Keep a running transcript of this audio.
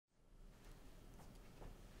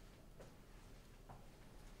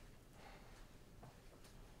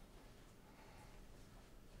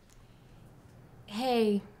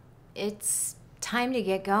It's time to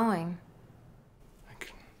get going.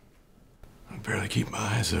 I barely keep my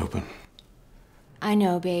eyes open. I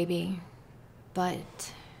know, baby,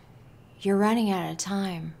 but you're running out of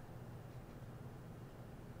time.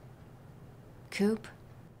 Coop?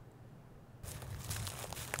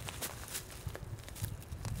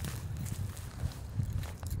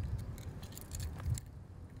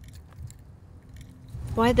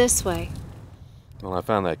 Why this way? Well, I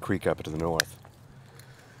found that creek up to the north.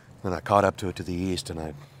 Then I caught up to it to the east, and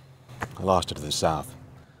I lost it to the south.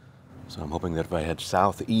 So I'm hoping that if I head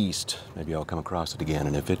southeast, maybe I'll come across it again,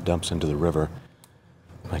 and if it dumps into the river,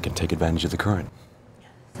 I can take advantage of the current.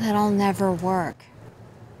 That'll never work.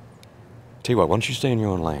 Tell you what, why don't you stay in your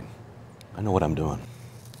own lane? I know what I'm doing.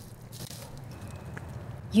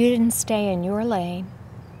 You didn't stay in your lane,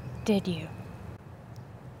 did you?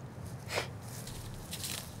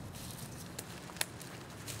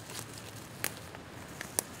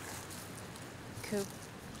 Coop,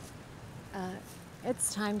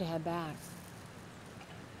 it's time to head back.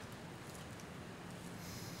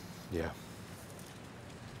 Yeah.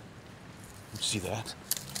 You see that?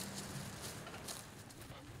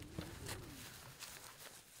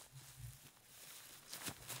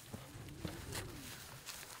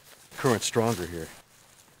 Current's stronger here.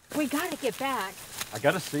 We gotta get back. I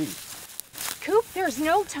gotta see. Coop, there's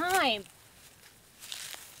no time.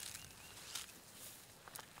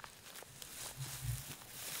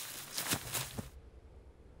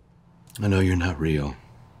 I know you're not real.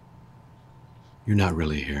 You're not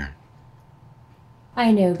really here.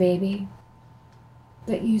 I know, baby.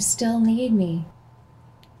 But you still need me.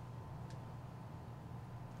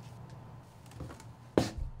 The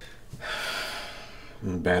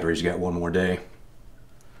battery's got one more day.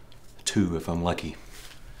 2 if I'm lucky.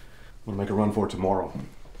 I'm gonna make a run for it tomorrow.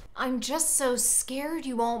 I'm just so scared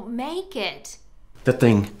you won't make it. That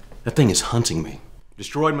thing is hunting me.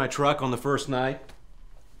 Destroyed my truck on the first night.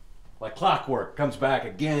 Like clockwork, comes back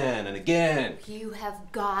again and again. You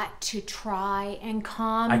have got to try and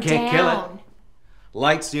calm down. I can't kill it.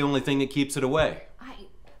 Light's the only thing that keeps it away.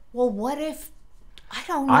 Well, what if... I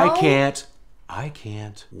don't know. I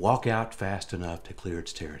can't walk out fast enough to clear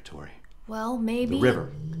its territory. Well, maybe... The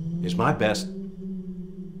river is my best...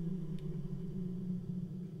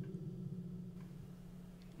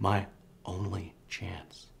 my only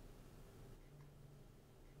chance.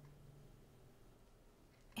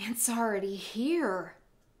 It's already here.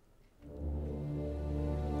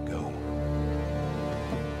 Go.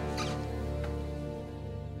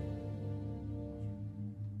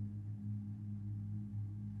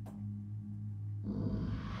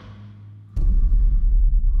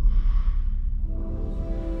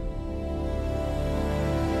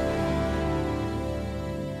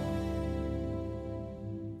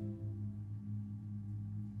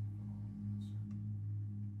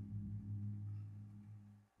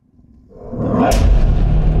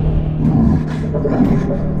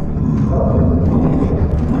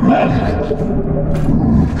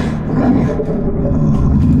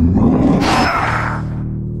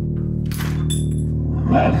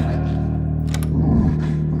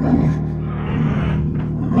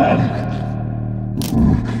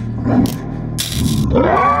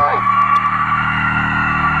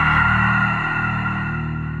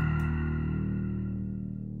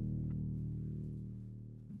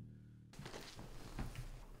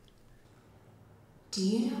 Do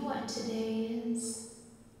you know what today is?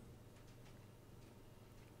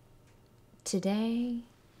 Today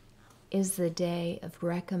is the day of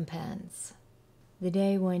recompense. The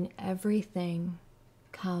day when everything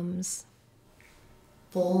comes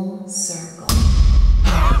full circle.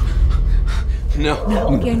 No.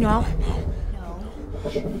 No, you know. No.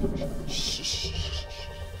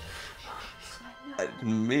 I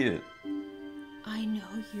didn't mean it. I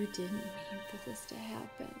know you didn't mean for this to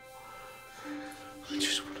happen. I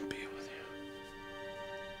just want to be with you.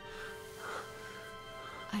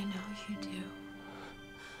 I know you do.